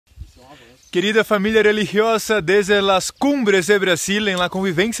Querida familia religiosa desde las cumbres de Brasil en la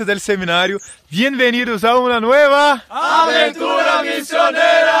convivencia del seminario, bienvenidos a una nueva Aventura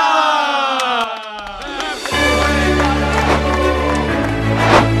Misionera.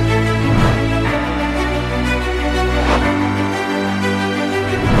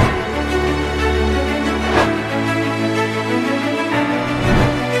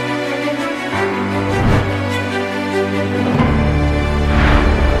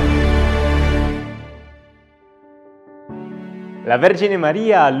 La Vergine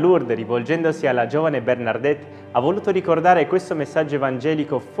Maria a Lourdes, rivolgendosi alla giovane Bernadette, ha voluto ricordare questo messaggio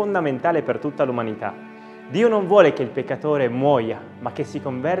evangelico fondamentale per tutta l'umanità. Dio non vuole che il peccatore muoia, ma che si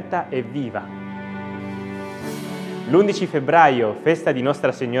converta e viva. L'11 febbraio, festa di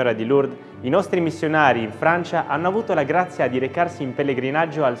Nostra Signora di Lourdes, i nostri missionari in Francia hanno avuto la grazia di recarsi in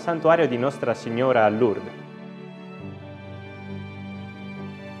pellegrinaggio al santuario di Nostra Signora a Lourdes.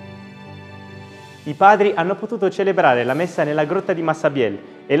 I padri hanno potuto celebrare la messa nella grotta di Massabielle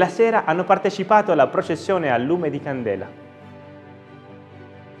e la sera hanno partecipato alla processione al lume di candela.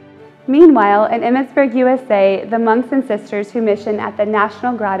 Meanwhile, in Emmitsburg, USA, the monks and sisters who mission at the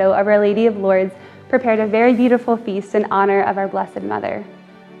National Grotto of Our Lady of Lourdes prepared a very beautiful feast in honor of our Blessed Mother.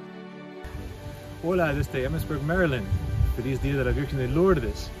 Hola, desde Emmitsburg, Maryland. Feliz Día de la Virgen de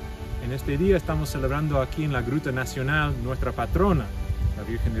Lourdes. En este día estamos celebrando aquí en la Gruta Nacional nuestra patrona, la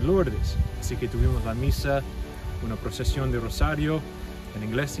Virgen de Lourdes. Así que tuvimos la misa, una procesión de rosario en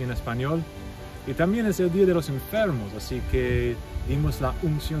inglés y en español. Y también es el Día de los Enfermos, así que dimos la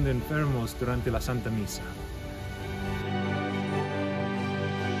unción de enfermos durante la Santa Misa.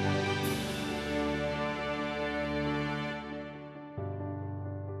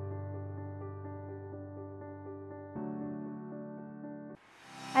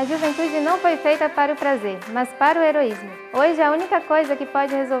 A juventude não foi feita para o prazer, mas para o heroísmo. Hoje, a única coisa que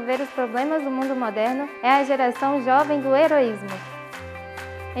pode resolver os problemas do mundo moderno é a geração jovem do heroísmo.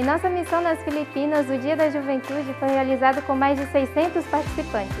 Em nossa missão nas Filipinas, o Dia da Juventude foi realizado com mais de 600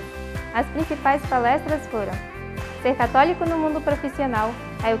 participantes. As principais palestras foram: Ser católico no mundo profissional,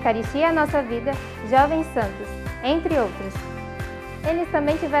 a Eucaristia é a nossa vida, Jovens Santos, entre outros. Eles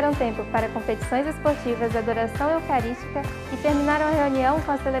também tiveram tempo para competições esportivas, adoração eucarística e terminaram a reunião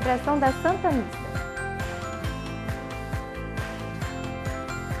com a celebração da Santa Missa.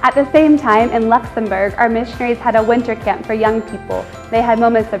 At the same time, in Luxembourg, our missionaries had a winter camp for young people. They had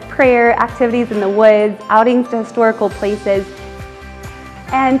moments of prayer, activities in the woods, outings to historical places,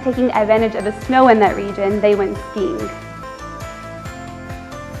 and taking advantage of the snow in that region, they went skiing.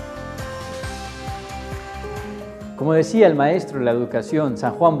 Como decía el maestro de la educación,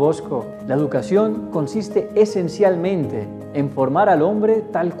 San Juan Bosco, la educación consiste esencialmente en formar al hombre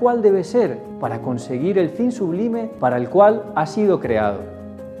tal cual debe ser para conseguir el fin sublime para el cual ha sido creado.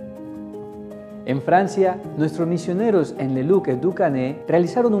 En Francia, nuestros misioneros en EDUCACIÓN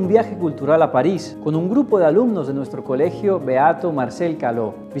realizaron un viaje cultural a París con un grupo de alumnos de nuestro colegio Beato Marcel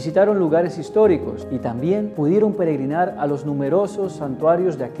Caló. Visitaron lugares históricos y también pudieron peregrinar a los numerosos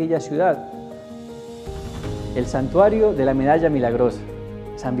santuarios de aquella ciudad. El Santuario de la Medalla Milagrosa,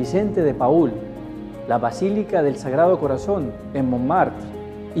 San Vicente de Paúl, la Basílica del Sagrado Corazón en Montmartre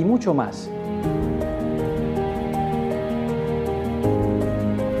y mucho más.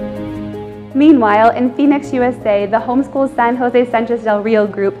 Meanwhile, in Phoenix, USA, the homeschool San Jose Sánchez del Rio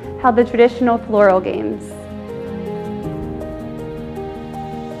group held the traditional floral games.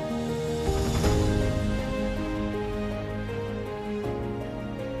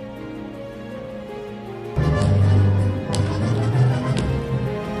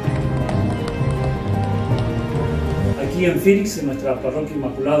 Aquí en Phoenix, en nuestra parroquia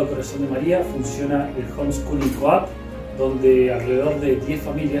Inmaculado Corazón de María, funciona el Homeschooling Co-op, donde alrededor de 10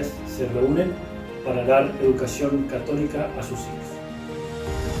 familias se reúnen para dar educación católica a sus hijos.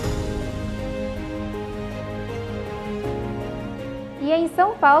 E em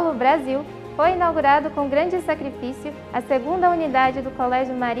São Paulo, Brasil, foi inaugurado com grande sacrifício a segunda unidade do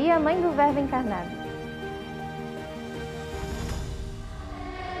Colégio Maria, Mãe do Verbo Encarnado.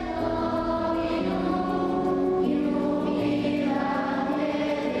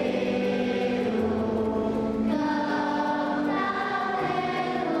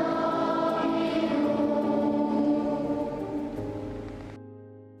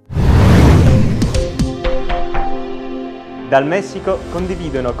 Dal Messico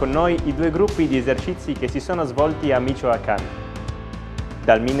condividono con noi i due gruppi di esercizi che si sono svolti a Michoacán.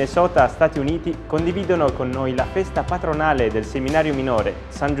 Dal Minnesota, Stati Uniti, condividono con noi la festa patronale del seminario minore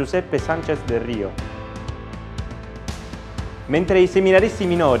San Giuseppe Sánchez del Rio. Mentre i seminaristi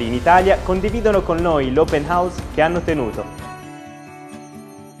minori in Italia condividono con noi l'open house che hanno tenuto.